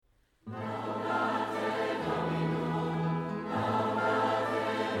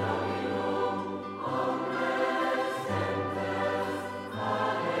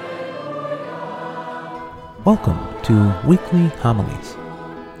Welcome to Weekly Homilies.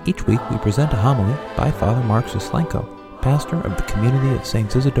 Each week we present a homily by Father Mark Zaslenko, pastor of the community of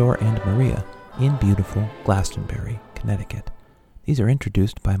St. Isidore and Maria in beautiful Glastonbury, Connecticut. These are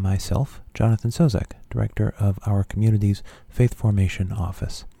introduced by myself, Jonathan Sozak, director of our community's Faith Formation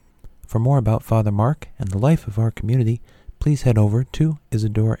Office. For more about Father Mark and the life of our community, please head over to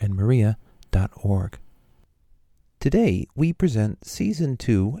isidoreandmaria.org. Today, we present Season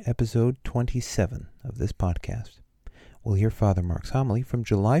 2, Episode 27 of this podcast. We'll hear Father Mark's homily from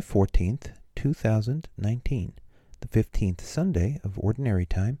July 14th, 2019, the 15th Sunday of Ordinary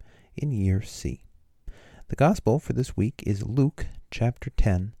Time in Year C. The Gospel for this week is Luke chapter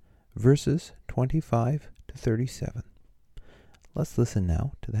 10, verses 25 to 37. Let's listen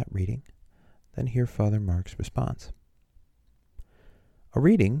now to that reading, then hear Father Mark's response. A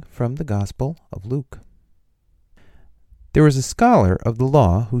reading from the Gospel of Luke. There was a scholar of the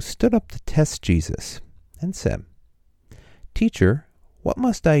law who stood up to test Jesus and said, "Teacher, what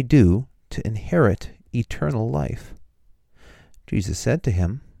must I do to inherit eternal life?" Jesus said to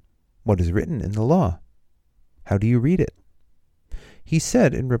him, "What is written in the law? How do you read it?" He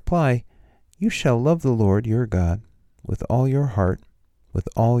said in reply, "You shall love the Lord your God with all your heart, with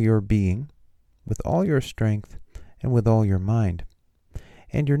all your being, with all your strength, and with all your mind,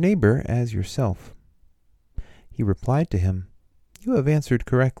 and your neighbor as yourself." He replied to him, "You have answered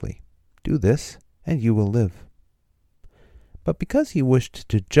correctly. Do this, and you will live." But because he wished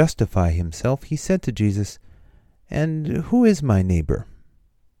to justify himself, he said to Jesus, "And who is my neighbor?"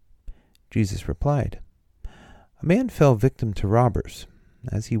 Jesus replied, "A man fell victim to robbers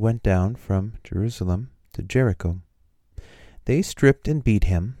as he went down from Jerusalem to Jericho. They stripped and beat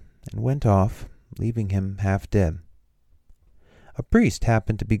him and went off, leaving him half dead. A priest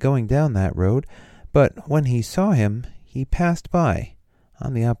happened to be going down that road, but when he saw him, he passed by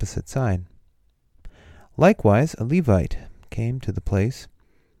on the opposite side. Likewise, a Levite came to the place,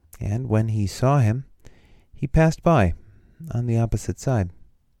 and when he saw him, he passed by on the opposite side.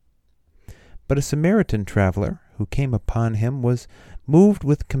 But a Samaritan traveler who came upon him was moved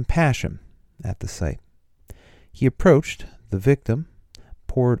with compassion at the sight. He approached the victim,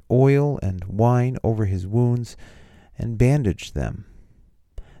 poured oil and wine over his wounds, and bandaged them.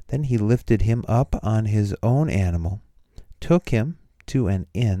 Then he lifted him up on his own animal, took him to an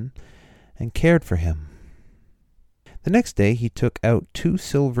inn, and cared for him. The next day he took out 2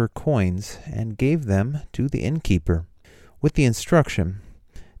 silver coins and gave them to the innkeeper, with the instruction,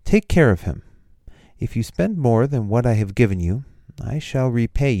 'Take care of him. If you spend more than what I have given you, I shall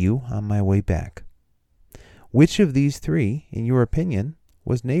repay you on my way back.' Which of these 3, in your opinion,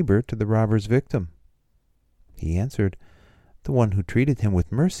 was neighbor to the robber's victim?" He answered, "The one who treated him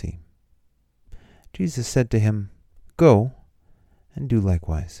with mercy." Jesus said to him, "Go and do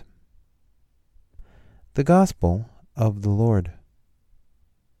likewise." The Gospel of the Lord.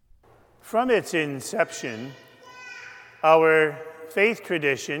 From its inception, our faith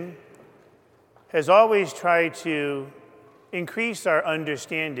tradition has always tried to increase our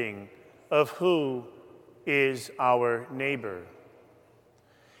understanding of who is our neighbor.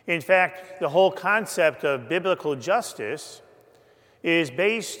 In fact, the whole concept of biblical justice is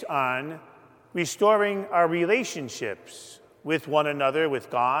based on restoring our relationships with one another, with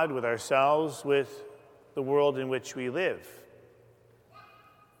God, with ourselves, with the world in which we live.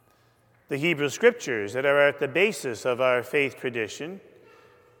 The Hebrew Scriptures that are at the basis of our faith tradition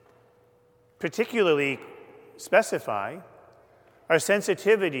particularly specify our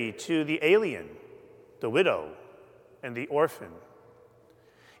sensitivity to the alien, the widow, and the orphan.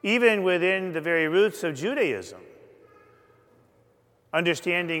 Even within the very roots of Judaism,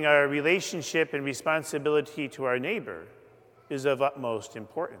 understanding our relationship and responsibility to our neighbor is of utmost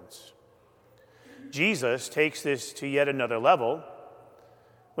importance. Jesus takes this to yet another level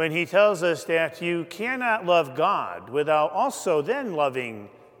when he tells us that you cannot love God without also then loving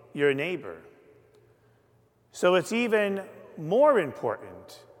your neighbor. So it's even more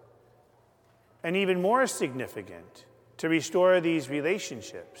important and even more significant to restore these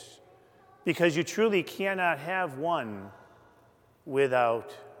relationships, because you truly cannot have one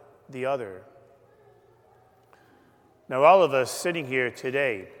without the other. Now, all of us sitting here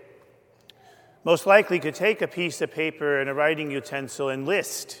today most likely could take a piece of paper and a writing utensil and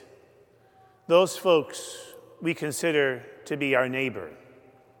list those folks we consider to be our neighbor,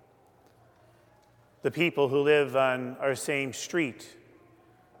 the people who live on our same street,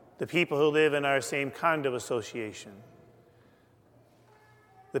 the people who live in our same condo association,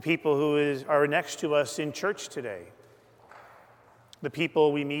 the people who are next to us in church today, the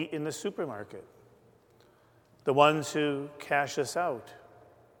people we meet in the supermarket, the ones who cash us out,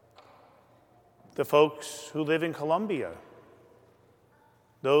 the folks who live in Colombia,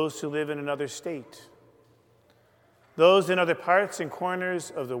 those who live in another state, those in other parts and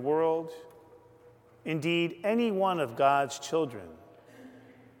corners of the world. Indeed, any one of God's children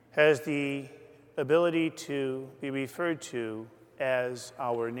has the ability to be referred to as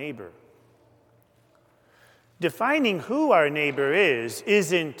our neighbor. Defining who our neighbor is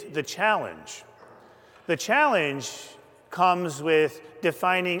isn't the challenge. The challenge comes with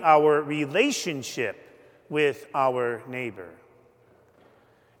defining our relationship with our neighbor.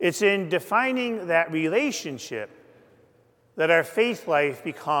 It's in defining that relationship that our faith life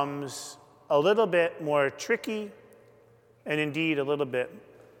becomes a little bit more tricky and indeed a little bit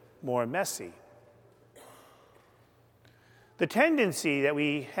more messy. The tendency that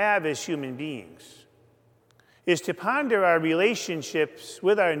we have as human beings is to ponder our relationships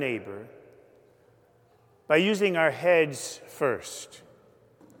with our neighbor by using our heads first.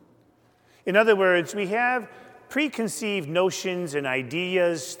 In other words, we have preconceived notions and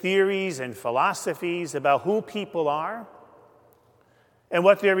ideas, theories and philosophies about who people are and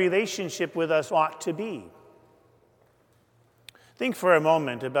what their relationship with us ought to be. Think for a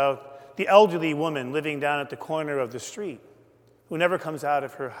moment about the elderly woman living down at the corner of the street who never comes out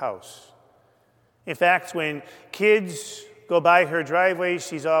of her house. In fact, when kids go by her driveway,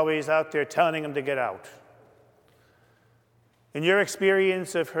 she's always out there telling them to get out. In your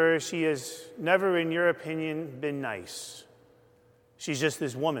experience of her, she has never, in your opinion, been nice. She's just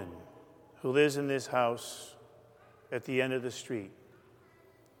this woman who lives in this house at the end of the street.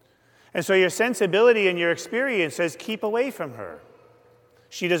 And so your sensibility and your experience says, keep away from her.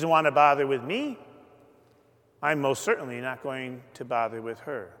 She doesn't want to bother with me. I'm most certainly not going to bother with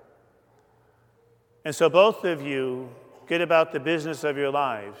her. And so both of you get about the business of your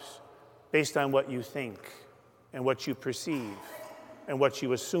lives based on what you think and what you perceive and what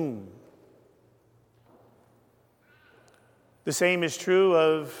you assume. The same is true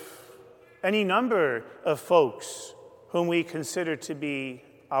of any number of folks whom we consider to be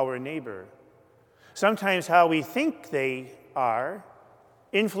our neighbor. Sometimes how we think they are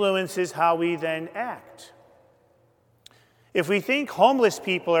influences how we then act. If we think homeless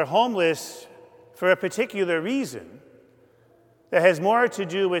people are homeless for a particular reason that has more to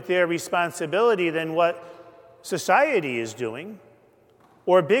do with their responsibility than what society is doing,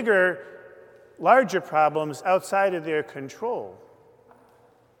 or bigger, larger problems outside of their control,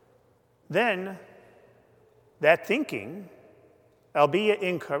 then that thinking, albeit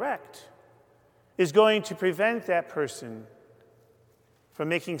incorrect, is going to prevent that person from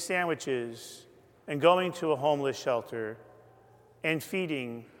making sandwiches and going to a homeless shelter and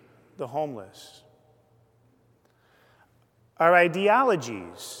feeding the homeless. Our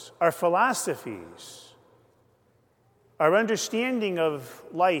ideologies, our philosophies, our understanding of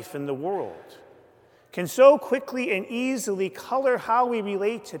life and the world can so quickly and easily color how we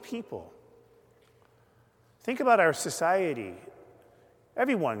relate to people. Think about our society.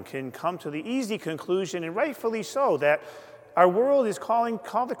 Everyone can come to the easy conclusion, and rightfully so, that our world is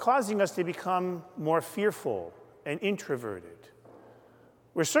causing us to become more fearful and introverted.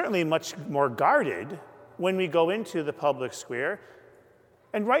 We're certainly much more guarded when we go into the public square,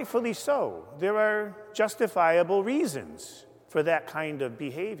 and rightfully so. There are justifiable reasons for that kind of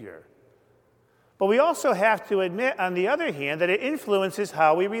behavior. But we also have to admit, on the other hand, that it influences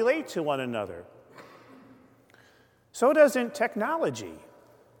how we relate to one another. So doesn't technology,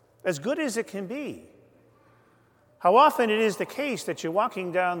 as good as it can be. How often it is the case that you're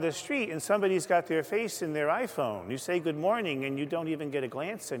walking down the street and somebody's got their face in their iPhone. You say good morning and you don't even get a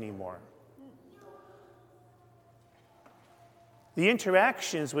glance anymore. The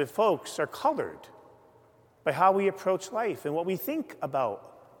interactions with folks are colored by how we approach life and what we think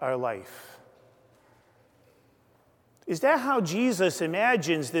about our life. Is that how Jesus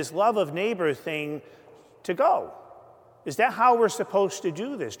imagines this love of neighbor thing to go? Is that how we're supposed to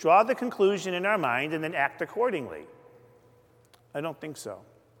do this? Draw the conclusion in our mind and then act accordingly? I don't think so.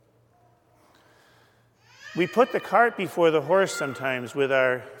 We put the cart before the horse sometimes with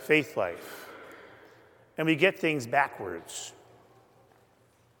our faith life, and we get things backwards.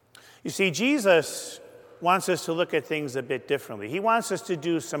 You see, Jesus wants us to look at things a bit differently. He wants us to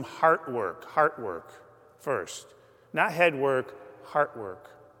do some heart work first. Not head work, heart work.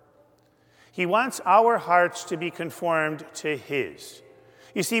 He wants our hearts to be conformed to his.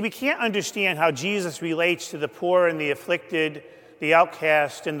 You see, we can't understand how Jesus relates to the poor and the afflicted, the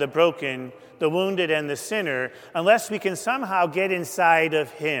outcast and the broken, the wounded and the sinner, unless we can somehow get inside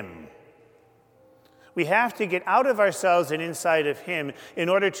of him. We have to get out of ourselves and inside of him in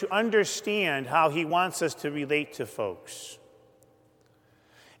order to understand how he wants us to relate to folks.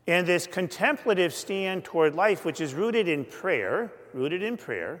 And this contemplative stand toward life, which is rooted in prayer,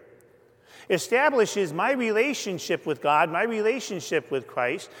 establishes my relationship with God, my relationship with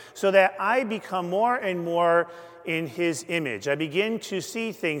Christ, so that I become more and more in his image. I begin to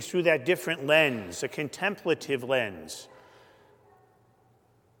see things through that different lens, a contemplative lens,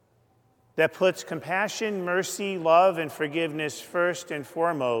 that puts compassion, mercy, love, and forgiveness first and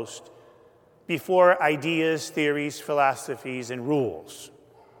foremost before ideas, theories, philosophies, and rules.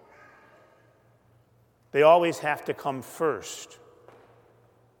 They always have to come first.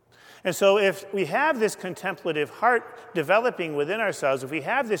 And so if we have this contemplative heart developing within ourselves, if we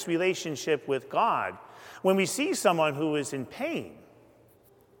have this relationship with God, when we see someone who is in pain,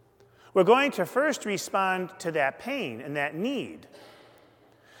 we're going to first respond to that pain and that need.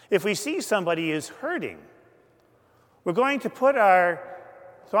 If we see somebody is hurting, we're going to put our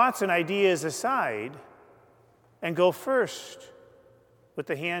thoughts and ideas aside and go first with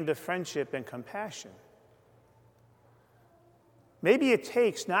the hand of friendship and compassion. Maybe it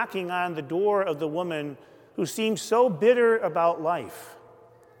takes knocking on the door of the woman who seems so bitter about life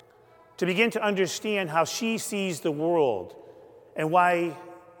to begin to understand how she sees the world and why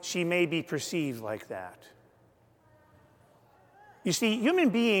she may be perceived like that. You see, human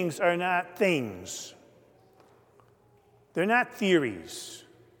beings are not things. They're not theories.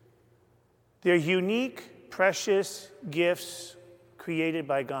 They're unique, precious gifts created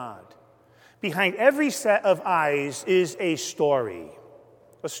by God. Behind every set of eyes is a story.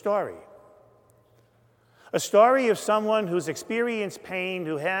 A story. A story of someone who's experienced pain,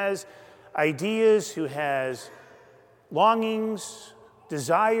 who has ideas, who has longings,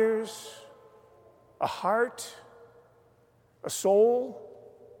 desires, a heart, a soul.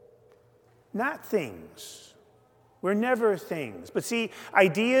 Not things. We're never things. But see,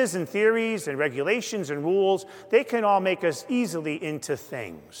 ideas and theories and regulations and rules, they can all make us easily into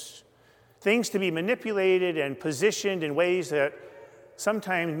things. Things to be manipulated and positioned in ways that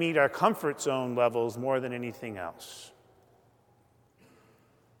sometimes meet our comfort zone levels more than anything else.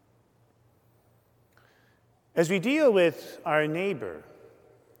 As we deal with our neighbor,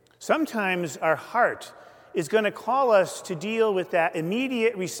 sometimes our heart is going to call us to deal with that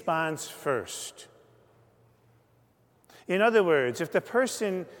immediate response first. In other words, if the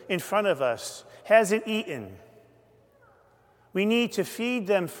person in front of us hasn't eaten, we need to feed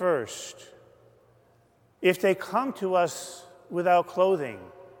them first. If they come to us without clothing,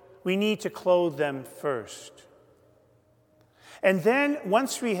 we need to clothe them first. And then,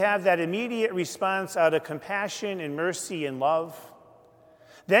 once we have that immediate response out of compassion and mercy and love,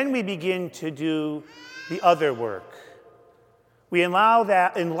 then we begin to do the other work. We allow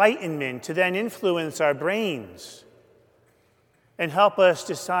that enlightenment to then influence our brains and help us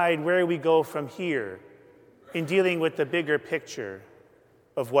decide where we go from here in dealing with the bigger picture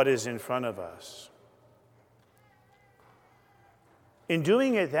of what is in front of us. In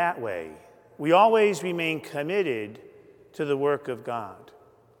doing it that way, we always remain committed to the work of God.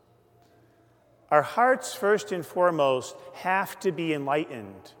 Our hearts, first and foremost, have to be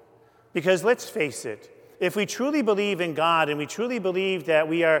enlightened. Because let's face it, if we truly believe in God and we truly believe that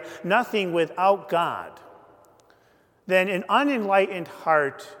we are nothing without God, then an unenlightened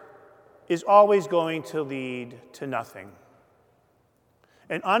heart is always going to lead to nothing.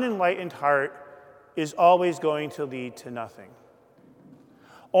 An unenlightened heart is always going to lead to nothing.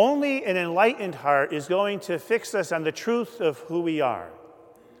 Only an enlightened heart is going to fix us on the truth of who we are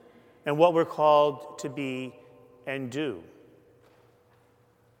and what we're called to be and do.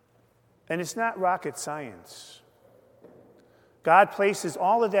 And it's not rocket science. God places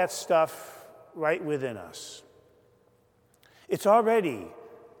all of that stuff right within us. It's already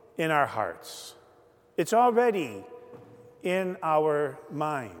in our hearts. It's already in our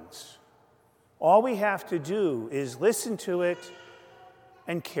minds. All we have to do is listen to it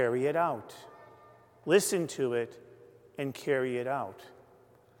and carry it out. Listen to it and carry it out.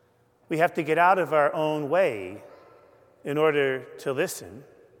 We have to get out of our own way in order to listen,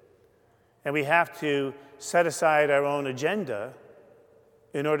 and we have to set aside our own agenda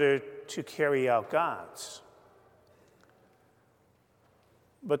in order to carry out God's.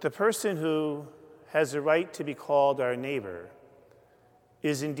 But the person who has the right to be called our neighbor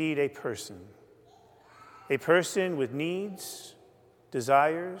is indeed a person with needs,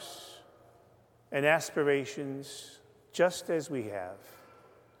 desires, and aspirations just as we have.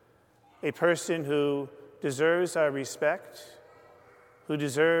 A person who deserves our respect, who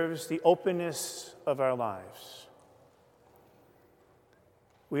deserves the openness of our lives.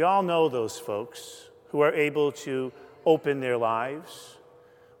 We all know those folks who are able to open their lives.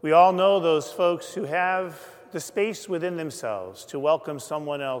 We all know those folks who have the space within themselves to welcome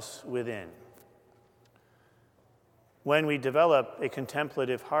someone else within. When we develop a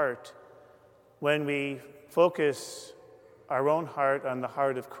contemplative heart, when we focus our own heart on the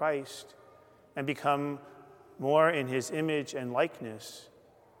heart of Christ and become more in his image and likeness,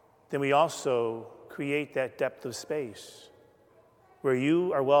 then we also create that depth of space where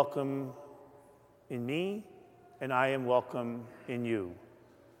you are welcome in me and I am welcome in you.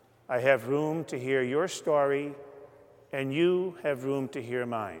 I have room to hear your story and you have room to hear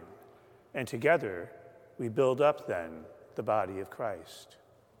mine. And together we build up then the body of Christ.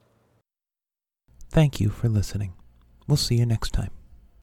 Thank you for listening. We'll see you next time.